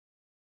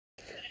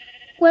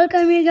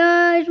Welcome you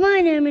guys, my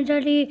name is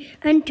Ali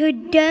and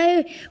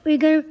today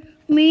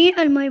me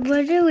and my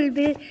brother will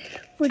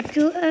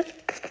do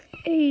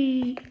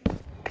a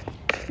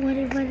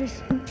whatever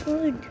is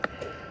called.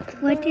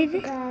 What is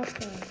it?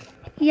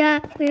 Yeah,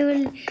 we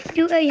will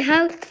do a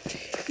house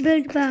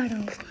build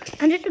battle.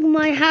 And this is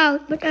my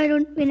house, but I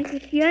don't finish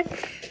it yet.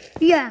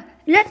 Yeah,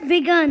 let's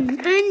begin.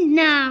 And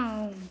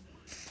now.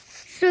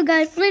 So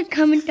guys, please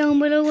comment down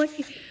below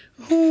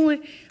who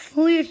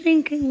you're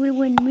thinking will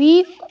win,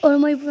 me or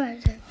my brother.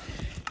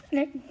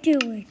 Let's do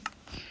it.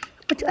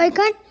 But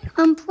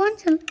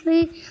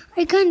unfortunately,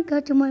 I can't go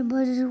to my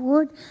brother's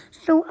wood.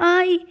 So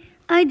I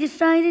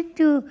decided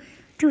to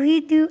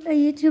he do a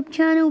YouTube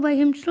channel by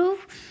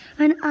himself,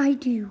 and I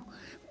do.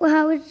 Well,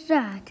 how is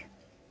that?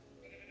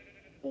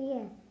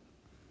 Yes.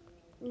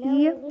 Now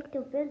Yep. we need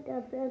to build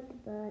a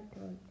build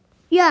battle.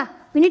 Yeah,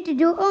 we need to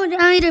do all the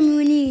items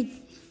we need.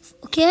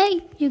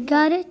 Okay, you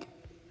got it?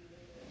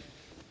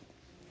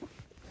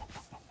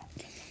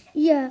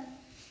 Yeah,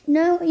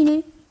 now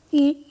you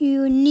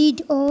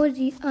need all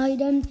the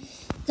items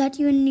that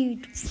you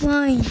need.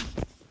 Fine.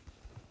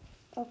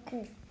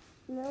 Okay.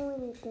 Now we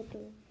need to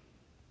do.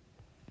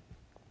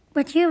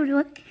 But here's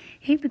what,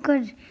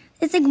 because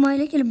it's like my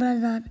little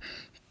brother.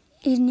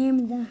 His name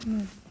is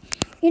Ahmed.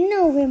 You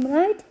know him,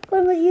 right?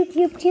 From his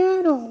YouTube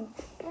channel.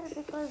 Yeah,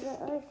 because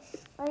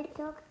I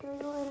talked to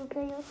you in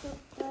the YouTube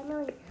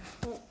channel.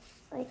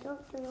 I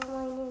talked to you.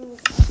 My name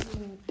is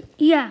Ahmed.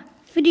 Yeah.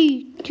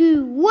 3,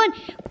 2, 1,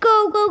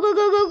 go, go, go,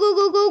 go, go, go,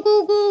 go, go, go,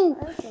 go.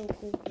 Okay,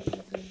 good.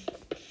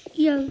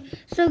 Yeah.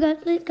 So guys,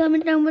 please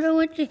comment down below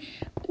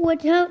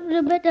what helps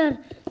the better,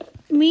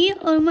 me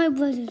or my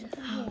brother.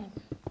 Yes.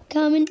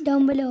 Comment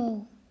down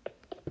below.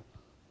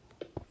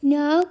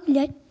 Now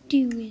let's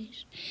do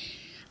this.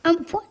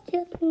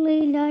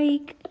 Unfortunately,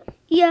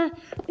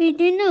 we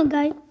didn't know,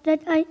 guys,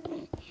 that I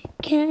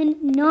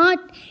cannot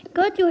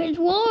go to his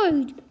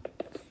world.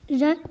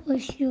 That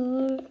was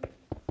sure.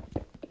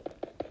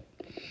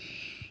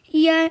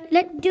 Yeah,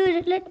 let's do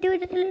it.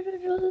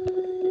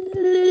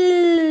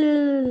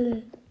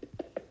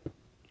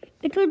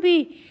 It will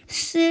be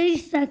 30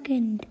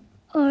 seconds,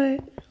 or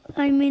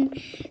 30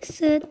 minutes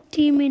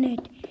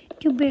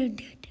to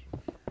build it.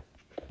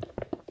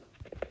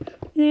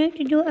 You need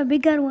to do a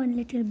bigger one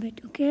little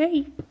bit,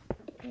 okay?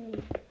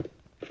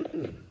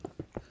 Okay.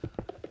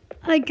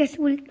 I guess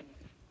we'll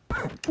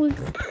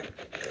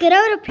get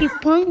out of here,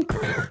 punk.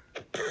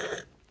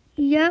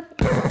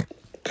 Yep.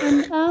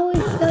 And I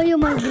will show you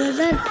my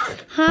brother's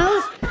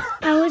house.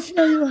 I will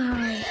show you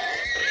how.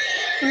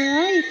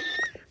 Alright?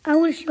 I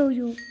will show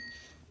you.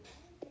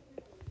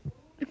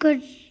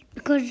 Because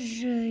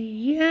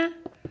yeah,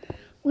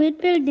 we're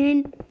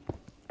building.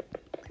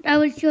 I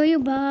will show you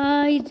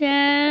by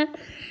the.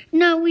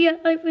 Now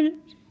I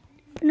finished.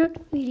 Not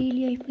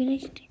really, I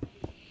finished.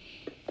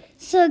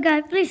 So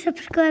guys, please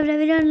subscribe if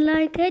you don't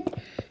like it.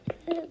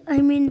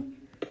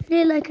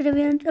 Please like it if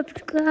you don't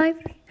subscribe.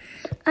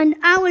 And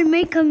I will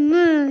make a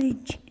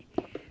merge.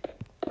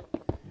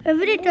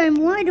 Every time,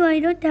 why do I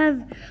don't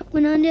have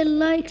 100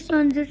 likes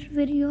on this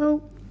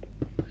video?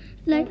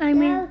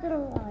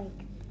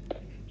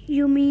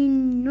 You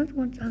mean not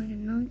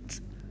 1,000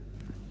 likes?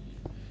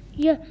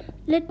 Yeah,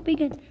 let's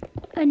begin.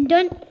 And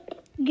don't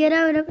get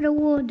out of the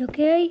wood,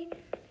 okay?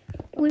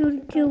 We will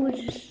do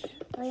this.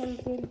 I am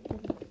building.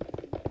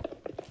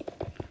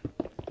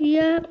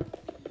 Yeah.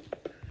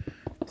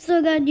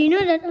 So guys, you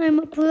know that I'm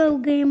a pro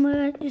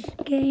gamer at this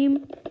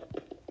game.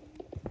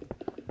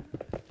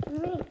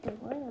 Me too.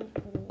 I am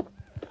pro.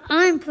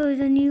 I'm pro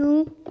than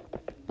you.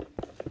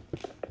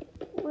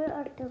 We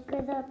are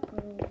together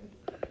pro.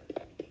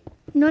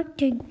 Not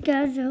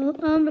together.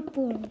 I'm a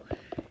pro.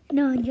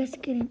 No, I'm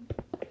just kidding.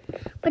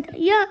 But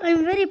yeah,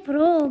 I'm very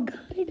pro,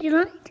 guys,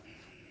 right?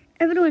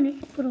 Everyone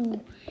is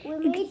pro.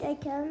 We made a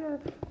channel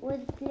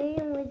with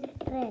playing with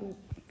friends.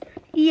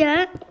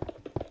 Yeah.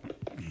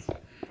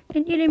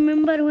 And you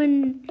remember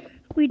when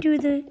we do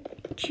the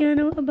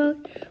channel about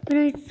when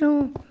I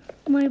saw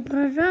my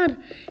brother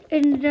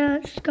in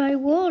the Sky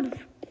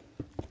Wolf?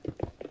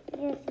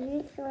 Yes,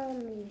 you saw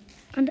me.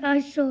 And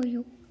I saw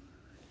you.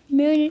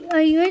 Man,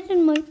 I wasted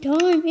my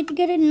time. It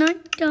get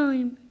night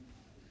time.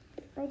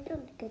 I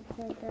don't get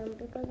night time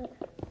because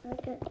I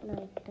get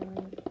night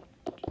time.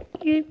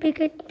 You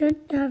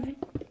don't have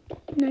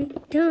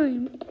night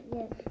time.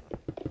 Yes.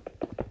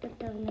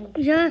 Don't have night.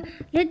 Yeah,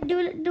 let's do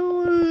it.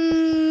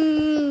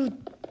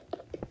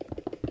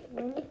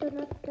 We need to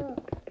not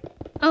talk.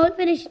 I will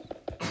finish.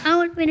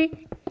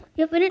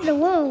 You finish the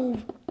wall.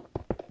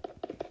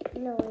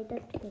 No, I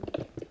don't think.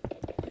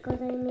 Because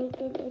I'm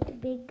making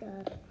it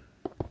bigger.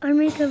 I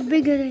make it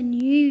bigger than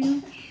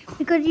you.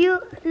 Because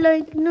you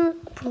like not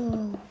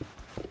pro.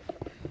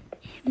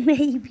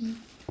 Maybe.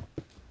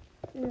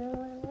 No,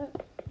 I want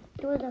to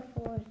do the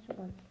fourth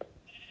one.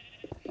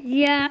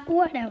 Yeah,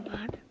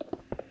 whatever.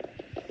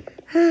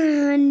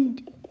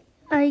 And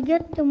I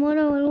guess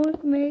tomorrow I will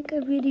make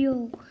a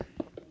video.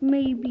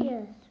 Maybe.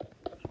 Yes.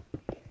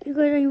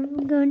 Because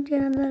I'm going to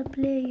another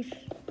place.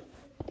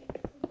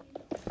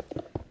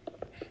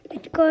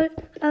 It's called because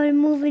I will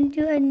move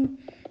into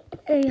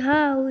a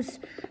house,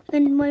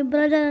 and my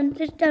brother and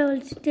sister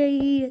will stay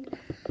here.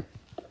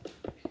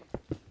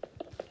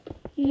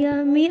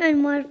 Yeah, me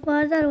and my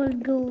father will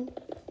go,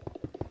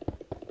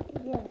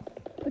 Yes.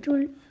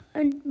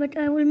 but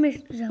I will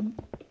miss them.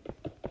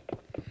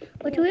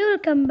 But we will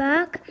come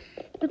back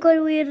because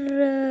You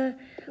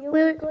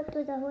will go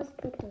to the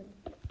hospital.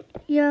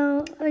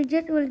 yeah, I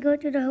just will go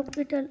to the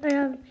hospital.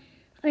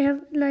 I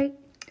have like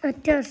a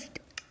test.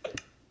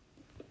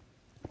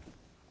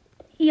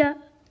 Yeah,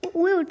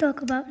 we will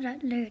talk about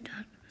that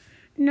later.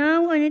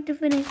 Now I need to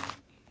finish.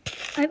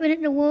 I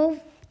finished the wolf.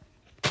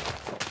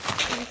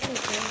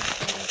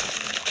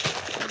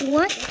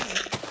 What?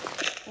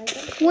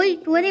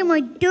 Wait, what am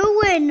I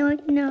doing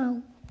right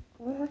now?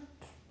 What?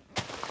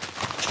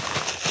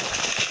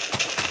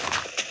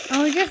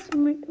 I was just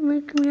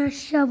making a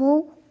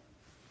shovel.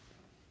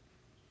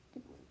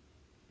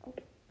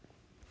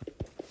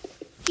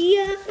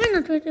 Yeah, I'm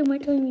not wasting my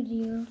time with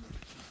you.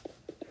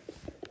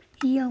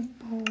 Yeah,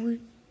 boy.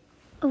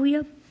 Oh,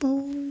 yeah,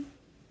 boy.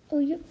 Oh,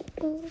 yeah,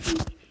 boy.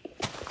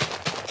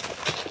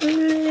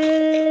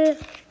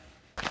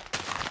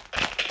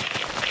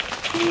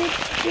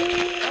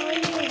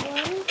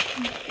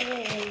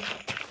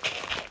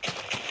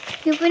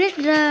 You finished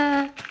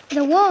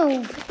the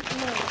wolf.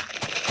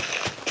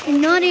 No.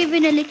 Not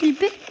even a little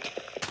bit.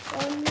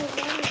 Only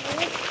one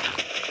wolf,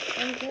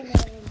 and then I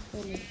will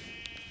finish.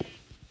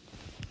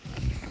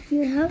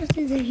 Your house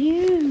is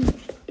huge.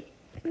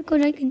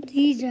 Because I can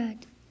see that.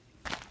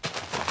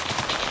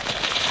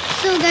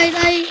 So guys,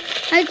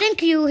 I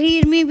think you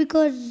hear me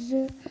because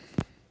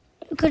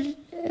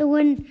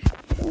when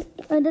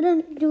I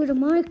didn't do the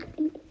mic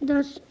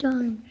this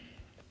time.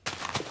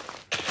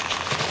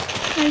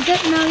 I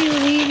guess now you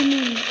hear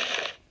me.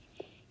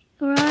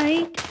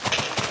 Right?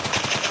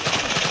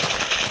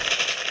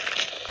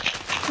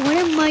 What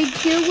am I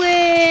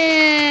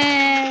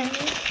doing?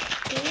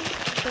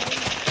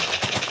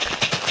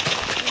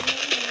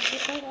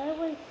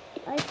 Because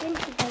I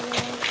finished the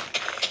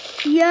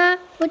wolf. Yeah,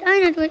 but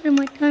I'm not wasting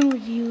my time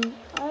with you.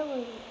 I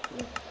will.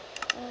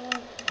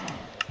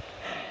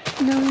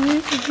 Now we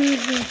need to do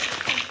this.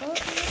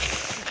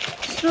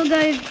 So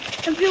guys,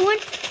 if you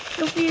want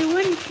to,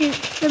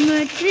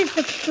 please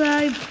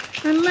subscribe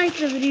and like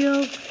the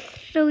video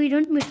so you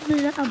don't miss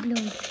the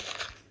upload.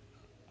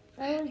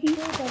 I will do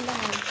the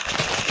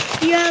live.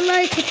 Yeah,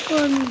 like it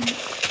for me.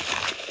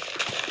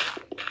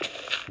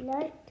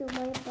 Like to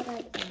my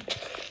brother.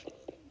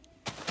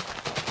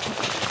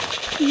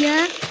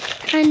 Yeah,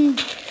 and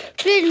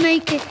please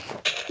make it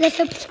the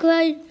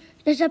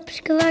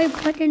subscribe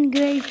button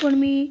gray for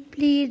me,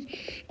 please.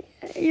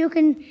 You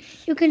can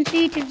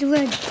see it is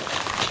red.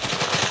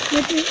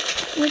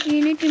 But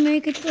you need to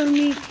make it for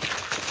me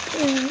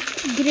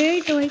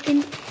gray so I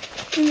can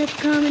in the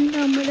comment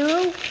down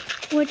below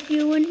what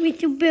you want me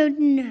to build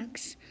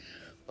next.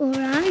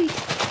 Alright?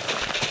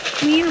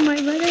 Me and my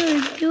brother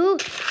will do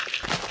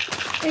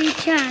a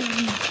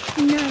challenge.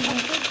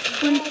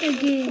 Once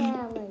again.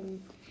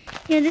 Challenge.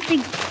 Yeah, the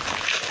thing.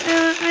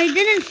 I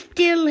didn't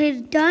steal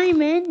his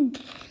diamond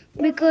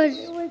because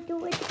We will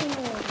do it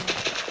tomorrow.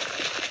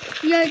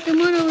 yeah,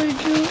 tomorrow we'll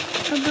do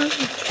about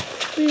it.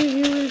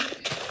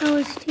 I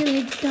will steal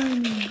his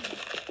diamond.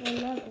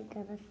 You're never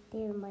gonna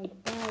steal my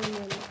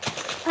diamond.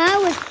 I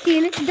will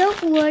steal it.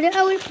 Don't worry.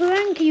 I will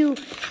prank you.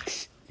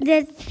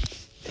 That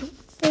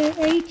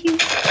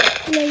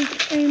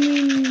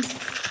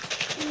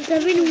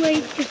 7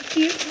 ways to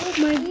steal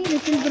my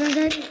little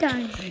brother's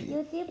diamond.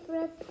 You see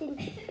Preston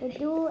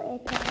do a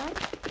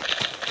task,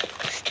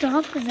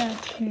 Stop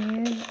that,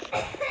 man.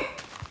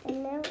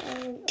 and now I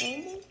will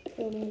only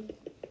finish.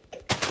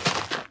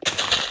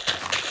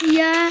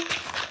 Yeah,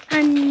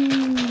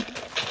 and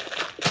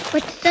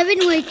but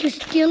 7 ways to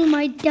steal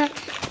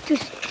to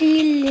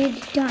steal his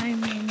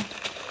diamond.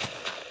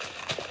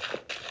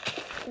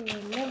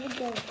 You're never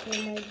gonna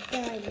steal my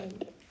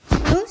diamond.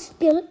 Don't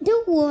steal it.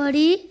 Don't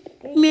worry,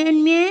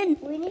 man.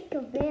 We need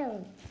to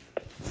build.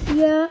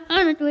 Yeah,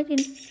 I'm not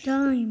wasting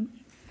time.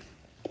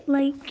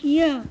 Like,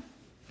 yeah.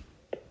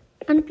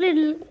 And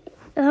please,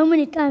 how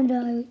many times do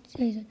I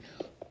say that?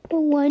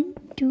 1,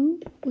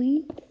 2,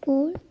 3,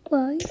 4,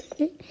 5,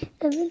 6,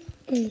 7,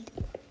 8.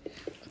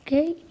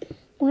 Okay.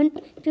 1,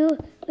 2,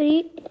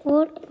 3,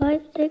 4,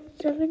 5, 6,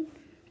 7,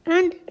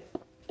 and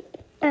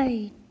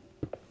 8.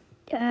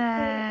 We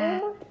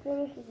almost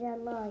finished the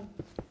line.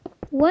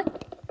 What?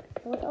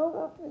 We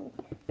almost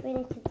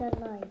finished the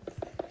line.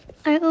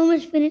 I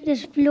almost finished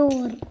this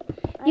floor.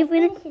 I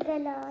finished the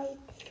line.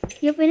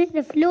 You finished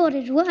the floor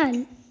as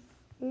well.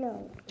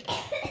 No.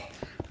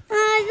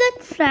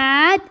 That's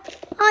sad.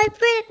 I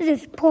finished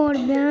this poor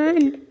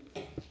man.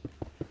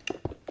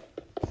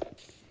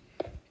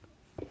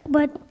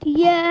 But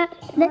yeah,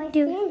 let's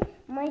do it.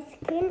 My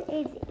skin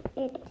is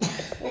it.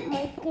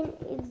 My skin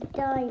is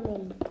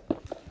diamond.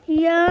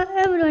 Yeah,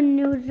 everyone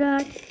knows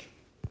that.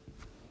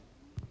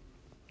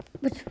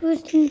 But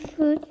first things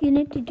first, you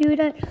need to do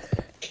that.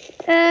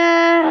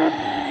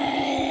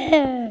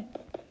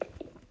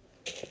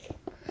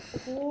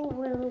 Who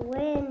will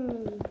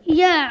win?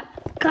 Yeah,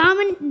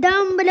 comment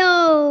down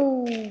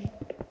below.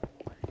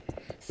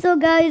 So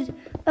guys,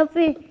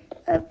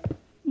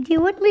 do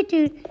you want me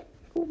to,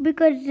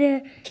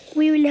 because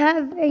we will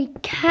have a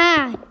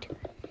cat.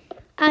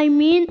 I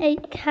mean a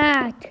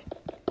cat.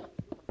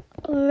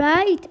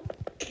 Alright?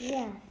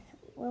 Yes,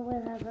 we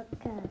will have a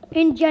cat.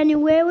 In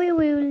January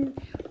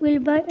we'll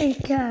buy a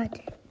cat.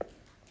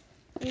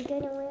 In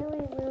January we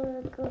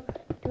will go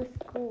to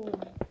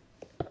school.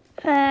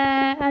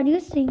 Are you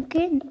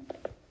thinking?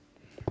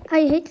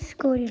 I hate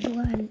school as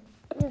well.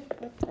 Yes,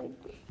 but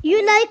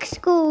You like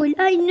school,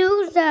 I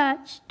know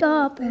that.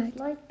 Stop I it.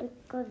 like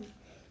because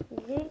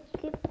they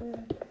keep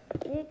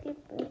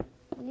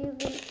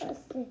leaving us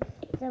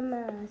the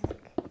mask.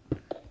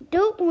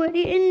 Don't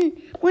worry,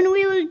 when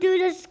we will do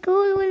the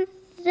school,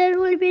 there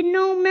will be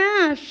no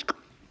mask.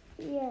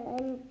 Yeah,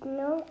 and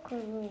no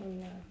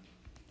corona.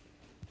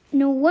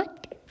 No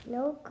what?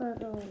 No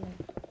corona.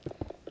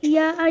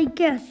 Yeah, I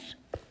guess.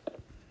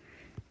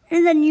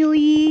 In the new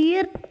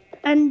year,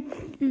 and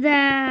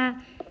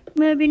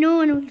maybe no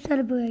one will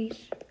celebrate.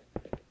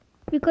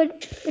 Because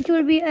it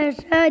will be a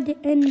sad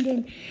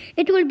ending.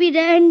 It will be the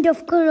end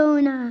of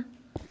corona.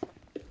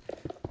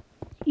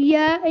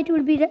 Yeah, it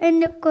will be the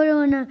end of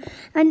corona.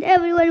 And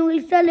everyone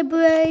will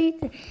celebrate.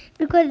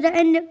 Because the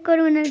end of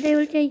corona, they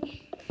will say,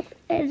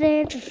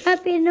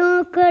 Happy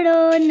no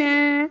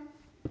corona.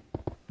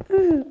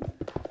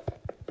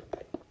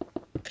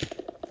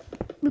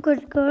 Because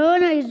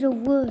corona is the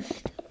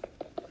worst.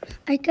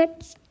 I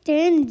can't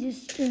stand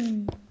this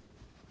thing.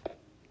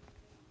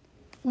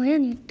 Why are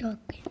you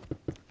talking?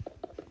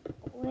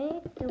 We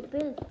need to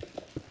build,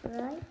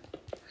 right?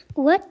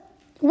 What?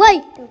 Why?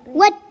 To build.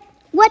 What?